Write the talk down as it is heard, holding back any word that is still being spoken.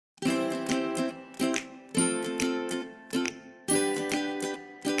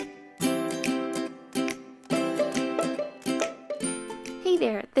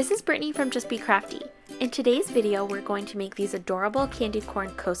This is Brittany from Just Be Crafty. In today's video, we're going to make these adorable candy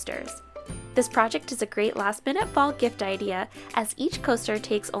corn coasters. This project is a great last-minute fall gift idea, as each coaster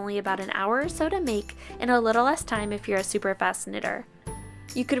takes only about an hour or so to make and a little less time if you're a super fast knitter.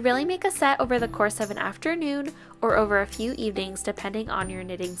 You could really make a set over the course of an afternoon or over a few evenings depending on your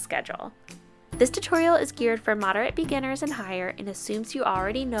knitting schedule. This tutorial is geared for moderate beginners and higher and assumes you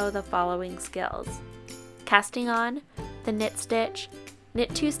already know the following skills: casting on, the knit stitch,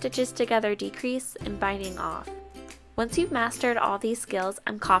 knit 2 stitches together decrease, and binding off. Once you've mastered all these skills,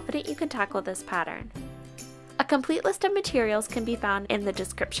 I'm confident you can tackle this pattern. A complete list of materials can be found in the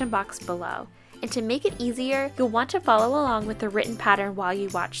description box below. And to make it easier, you'll want to follow along with the written pattern while you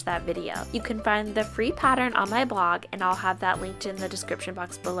watch that video. You can find the free pattern on my blog, and I'll have that linked in the description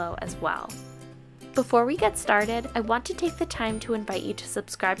box below as well. Before we get started, I want to take the time to invite you to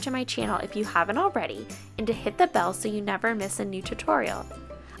subscribe to my channel if you haven't already, and to hit the bell so you never miss a new tutorial.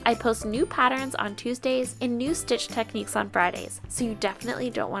 I post new patterns on Tuesdays and new stitch techniques on Fridays, so you definitely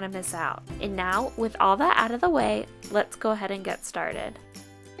don't want to miss out. And now, with all that out of the way, let's go ahead and get started.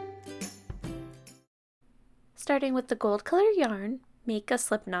 Starting with the gold color yarn, make a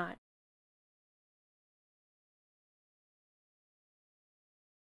slip knot.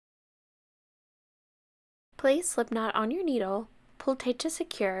 Place slip knot on your needle, pull tight to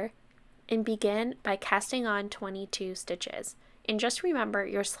secure, and begin by casting on 22 stitches. And just remember,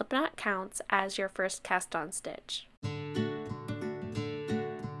 your slip knot counts as your first cast on stitch.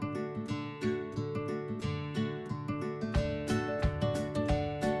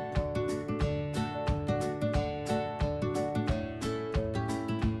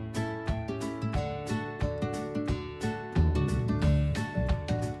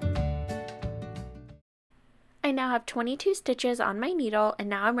 I now have 22 stitches on my needle, and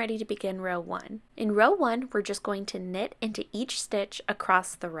now I'm ready to begin row 1. In row 1, we're just going to knit into each stitch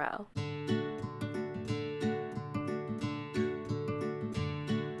across the row.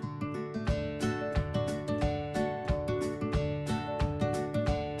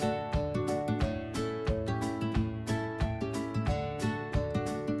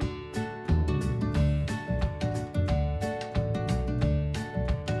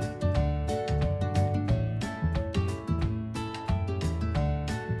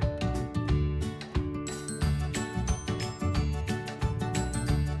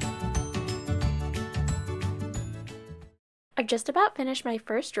 I've just about finished my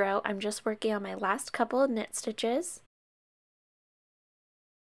first row. I'm just working on my last couple of knit stitches.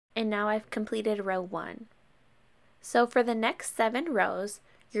 And now I've completed row 1. So for the next 7 rows,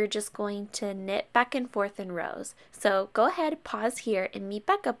 you're just going to knit back and forth in rows. So go ahead, pause here, and meet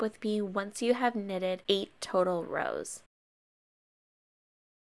back up with me once you have knitted 8 total rows.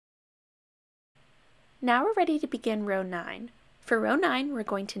 Now we're ready to begin row 9. For row 9, we're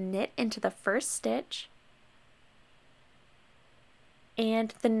going to knit into the first stitch,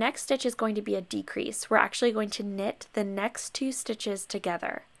 and the next stitch is going to be a decrease. We're actually going to knit the next 2 stitches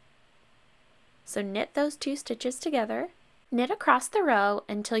together. So knit those 2 stitches together, knit across the row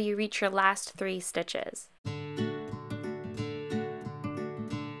until you reach your last 3 stitches.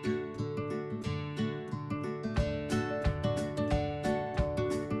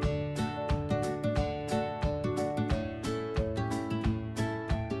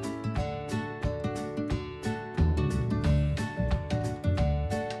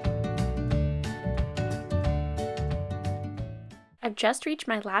 I've just reached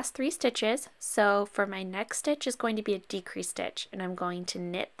my last 3 stitches, so for my next stitch is going to be a decrease stitch, and I'm going to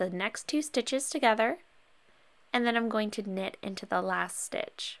knit the next 2 stitches together, and then I'm going to knit into the last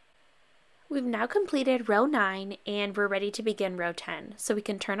stitch. We've now completed row 9, and we're ready to begin row 10, so we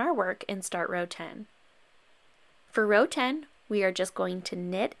can turn our work and start row 10. For row 10, we are just going to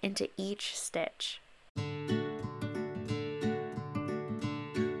knit into each stitch.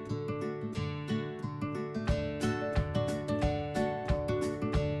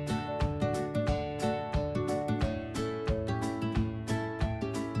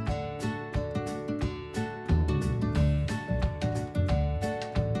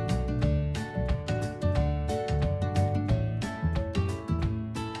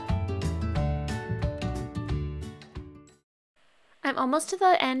 I'm almost to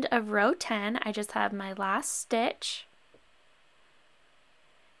the end of row 10. I just have my last stitch.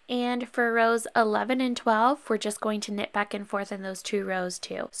 And for rows 11 and 12, we're just going to knit back and forth in those 2 rows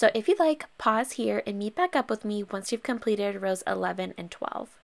too. So if you'd like, pause here and meet back up with me once you've completed rows 11 and 12.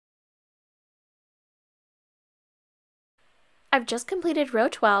 I've just completed row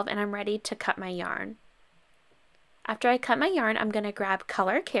 12 and I'm ready to cut my yarn. After I cut my yarn, I'm going to grab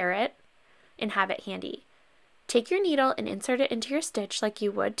color carrot and have it handy. Take your needle and insert it into your stitch like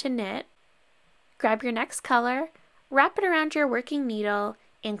you would to knit. Grab your next color, wrap it around your working needle,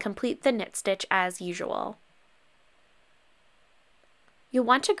 and complete the knit stitch as usual. You'll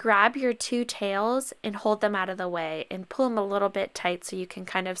want to grab your two tails and hold them out of the way and pull them a little bit tight so you can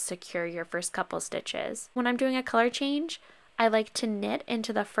kind of secure your first couple stitches. When I'm doing a color change, I like to knit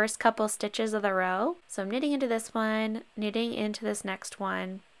into the first couple stitches of the row. So I'm knitting into this one, knitting into this next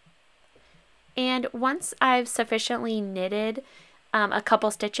one. And once I've sufficiently knitted a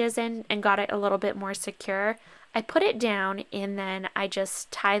couple stitches in and got it a little bit more secure, I put it down and then I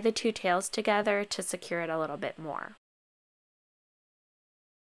just tie the two tails together to secure it a little bit more.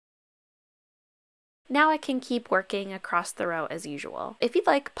 Now I can keep working across the row as usual. If you'd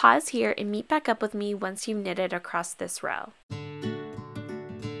like, pause here and meet back up with me once you've knitted across this row.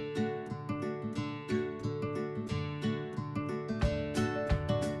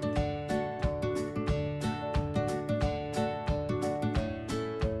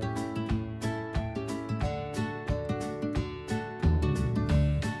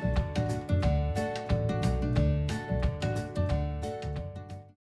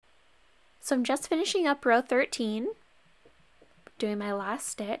 So I'm just finishing up row 13, doing my last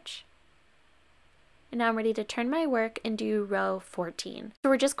stitch, and now I'm ready to turn my work and do row 14. So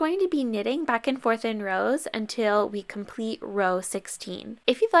we're just going to be knitting back and forth in rows until we complete row 16.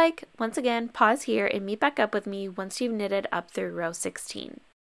 If you'd like, once again, pause here and meet back up with me once you've knitted up through row 16.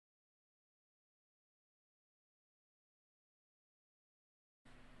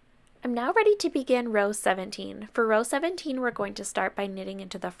 I'm now ready to begin row 17. For row 17, we're going to start by knitting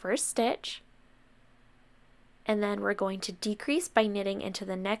into the first stitch, and then we're going to decrease by knitting into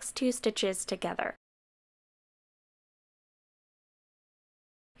the next two stitches together.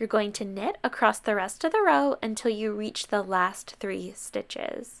 You're going to knit across the rest of the row until you reach the last 3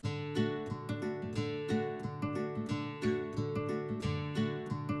 stitches.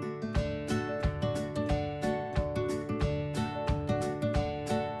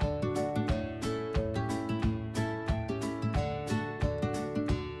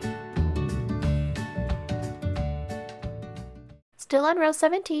 Still on row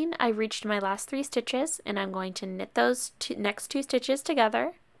 17, I've reached my last 3 stitches and I'm going to knit those next 2 stitches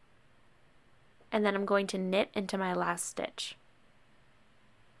together, and then I'm going to knit into my last stitch.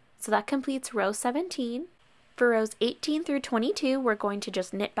 So that completes row 17. For rows 18 through 22, we're going to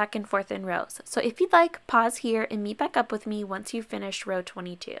just knit back and forth in rows. So if you'd like, pause here and meet back up with me once you've finished row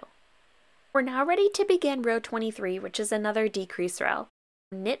 22. We're now ready to begin row 23, which is another decrease row.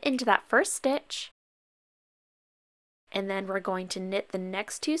 Knit into that first stitch, and then we're going to knit the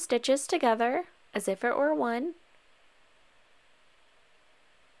next 2 stitches together as if it were one,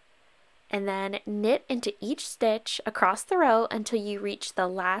 and then knit into each stitch across the row until you reach the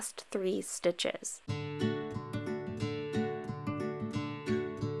last 3 stitches.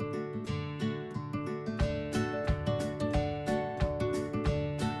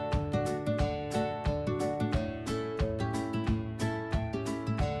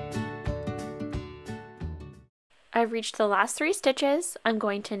 I've reached the last 3 stitches. I'm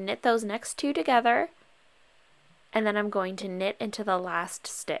going to knit those next 2 together, and then I'm going to knit into the last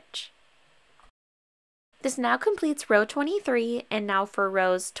stitch. This now completes row 23, and now for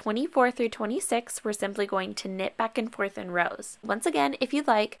rows 24 through 26, we're simply going to knit back and forth in rows. Once again, if you'd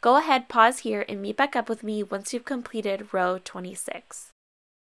like, go ahead, pause here, and meet back up with me once you've completed row 26.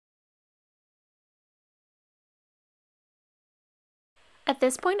 At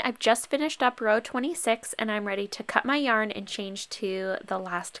this point, I've just finished up row 26 and I'm ready to cut my yarn and change to the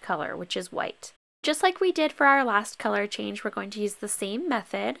last color, which is white. Just like we did for our last color change, we're going to use the same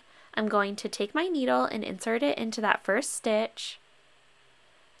method. I'm going to take my needle and insert it into that first stitch.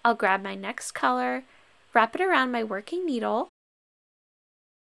 I'll grab my next color, wrap it around my working needle,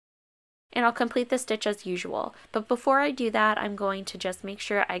 and I'll complete the stitch as usual. But before I do that, I'm going to just make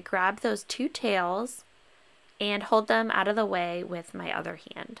sure I grab those 2 tails and hold them out of the way with my other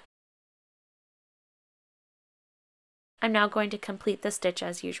hand. I'm now going to complete the stitch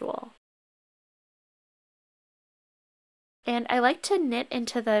as usual. And I like to knit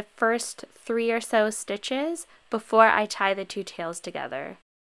into the first 3 or so stitches before I tie the 2 tails together.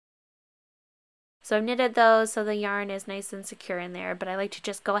 So I've knitted those so the yarn is nice and secure in there, but I like to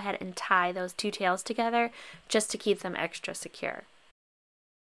just go ahead and tie those 2 tails together just to keep them extra secure.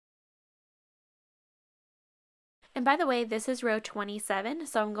 And by the way, this is row 27,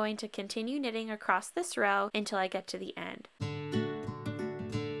 so I'm going to continue knitting across this row until I get to the end.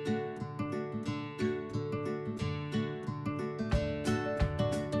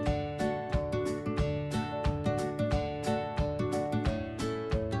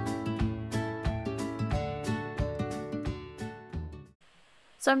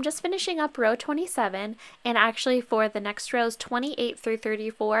 So I'm just finishing up row 27, and actually for the next rows 28 through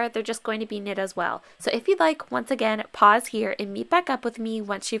 34, they're just going to be knit as well. So if you'd like, once again, pause here and meet back up with me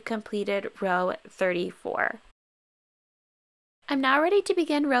once you've completed row 34. I'm now ready to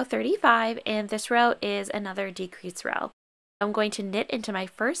begin row 35, and this row is another decrease row. I'm going to knit into my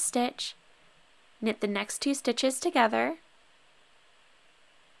first stitch, knit the next 2 stitches together,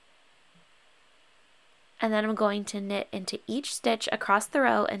 and then I'm going to knit into each stitch across the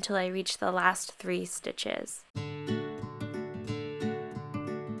row until I reach the last 3 stitches.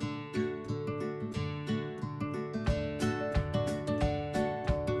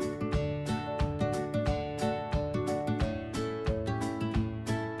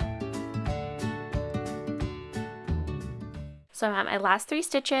 So I'm at my last 3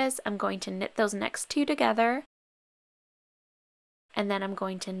 stitches. I'm going to knit those next 2 together, and then I'm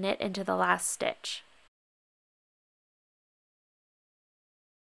going to knit into the last stitch.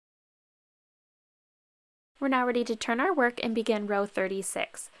 We're now ready to turn our work and begin row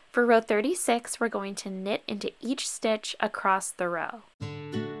 36. For row 36, we're going to knit into each stitch across the row.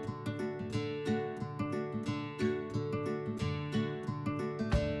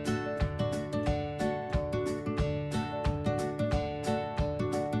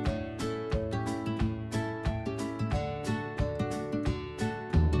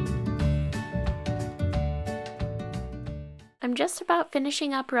 I'm just about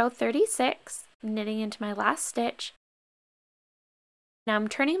finishing up row 36, knitting into my last stitch. Now I'm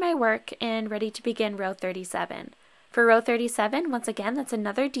turning my work and ready to begin row 37. For row 37, once again, that's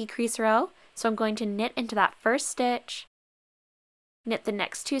another decrease row, so I'm going to knit into that first stitch, knit the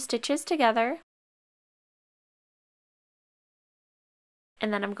next 2 stitches together,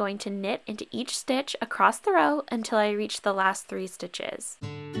 and then I'm going to knit into each stitch across the row until I reach the last 3 stitches.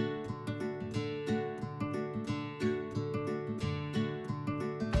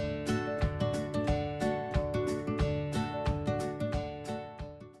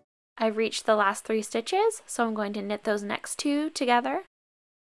 I've reached the last 3 stitches, so I'm going to knit those next 2 together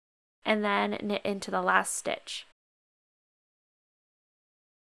and then knit into the last stitch.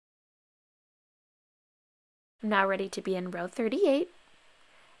 I'm now ready to be in row 38,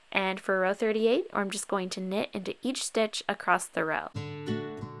 and for row 38, I'm just going to knit into each stitch across the row.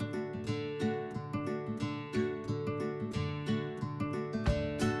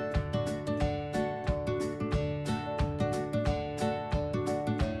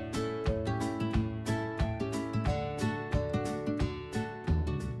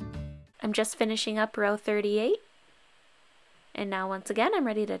 I'm just finishing up row 38, and now once again I'm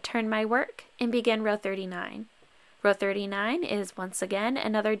ready to turn my work and begin row 39. Row 39 is once again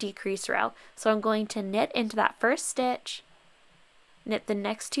another decrease row, so I'm going to knit into that first stitch, knit the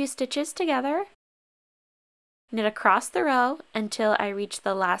next 2 stitches together, knit across the row until I reach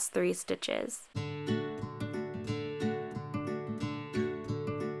the last 3 stitches.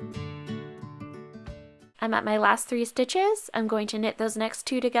 I'm at my last 3 stitches. I'm going to knit those next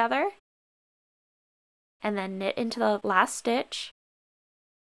 2 together, and then knit into the last stitch.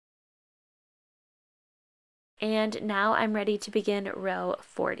 And now I'm ready to begin row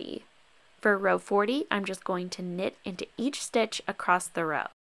 40. For row 40, I'm just going to knit into each stitch across the row.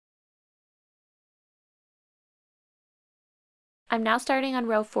 I'm now starting on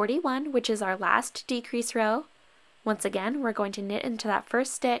row 41, which is our last decrease row. Once again, we're going to knit into that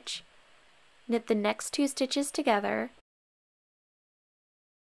first stitch, knit the next 2 stitches together,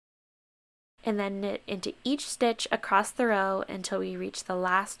 and then knit into each stitch across the row until we reach the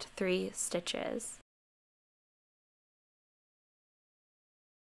last 3 stitches.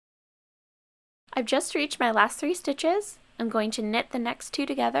 I've just reached my last 3 stitches. I'm going to knit the next 2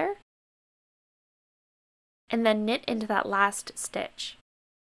 together, and then knit into that last stitch.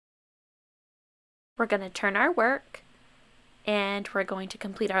 We're going to turn our work, and we're going to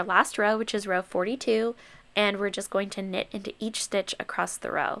complete our last row, which is row 42, and we're just going to knit into each stitch across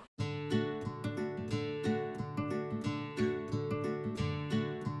the row.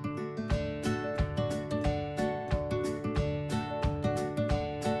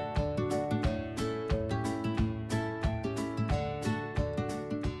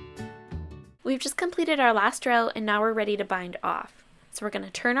 We've just completed our last row, and now we're ready to bind off. So we're going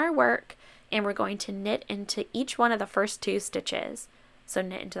to turn our work, and we're going to knit into each one of the first 2 stitches. So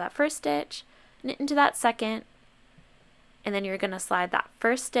knit into that first stitch, knit into that second, and then you're going to slide that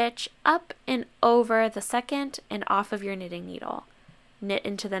first stitch up and over the second and off of your knitting needle. Knit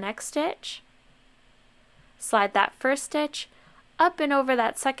into the next stitch, slide that first stitch up and over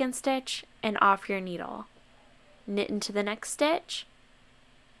that second stitch and off your needle. Knit into the next stitch,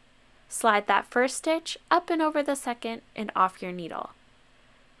 slide that first stitch up and over the second and off your needle.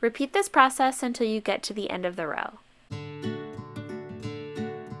 Repeat this process until you get to the end of the row.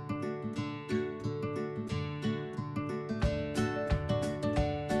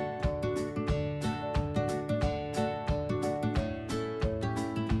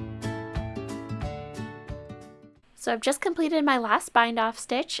 So I've just completed my last bind off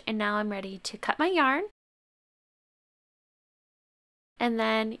stitch, and now I'm ready to cut my yarn. And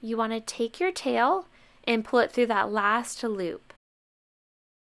then you want to take your tail and pull it through that last loop.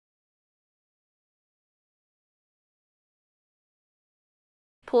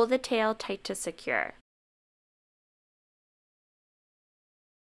 Pull the tail tight to secure.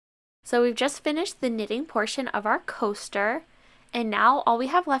 So we've just finished the knitting portion of our coaster. And now all we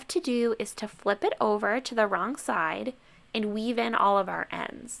have left to do is to flip it over to the wrong side and weave in all of our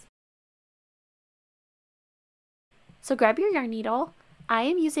ends. So grab your yarn needle. I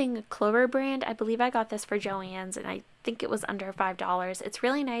am using Clover brand. I believe I got this for Joann's and I think it was under $5. It's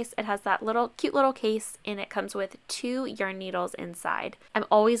really nice. It has that cute little case and it comes with 2 yarn needles inside. I'm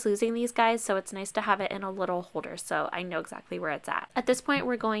always losing these guys, so it's nice to have it in a little holder so I know exactly where it's at. At this point,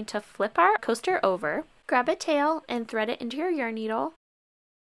 we're going to flip our coaster over. Grab a tail and thread it into your yarn needle.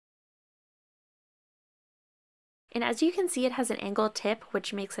 And as you can see, it has an angled tip,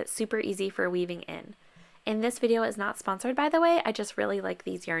 which makes it super easy for weaving in. And this video is not sponsored, by the way. I just really like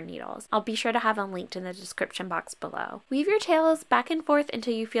these yarn needles. I'll be sure to have them linked in the description box below. Weave your tails back and forth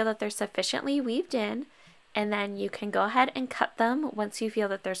until you feel that they're sufficiently weaved in, and then you can go ahead and cut them once you feel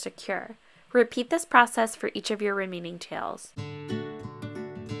that they're secure. Repeat this process for each of your remaining tails.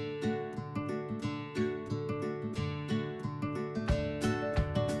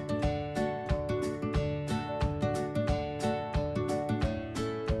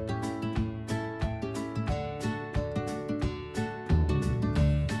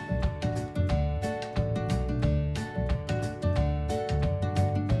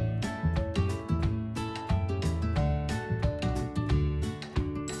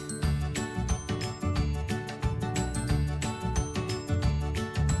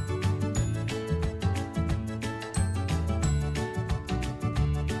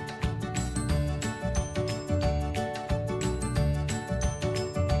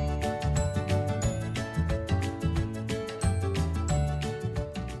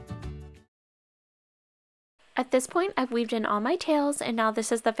 At this point, I've weaved in all my tails, and now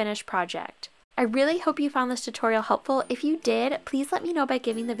this is the finished project. I really hope you found this tutorial helpful. If you did, please let me know by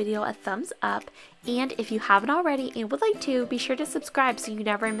giving the video a thumbs up, and if you haven't already and would like to, be sure to subscribe so you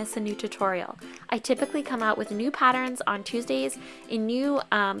never miss a new tutorial. I typically come out with new patterns on Tuesdays and new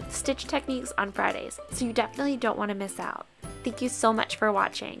stitch techniques on Fridays, so you definitely don't want to miss out. Thank you so much for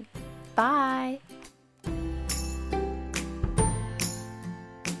watching. Bye!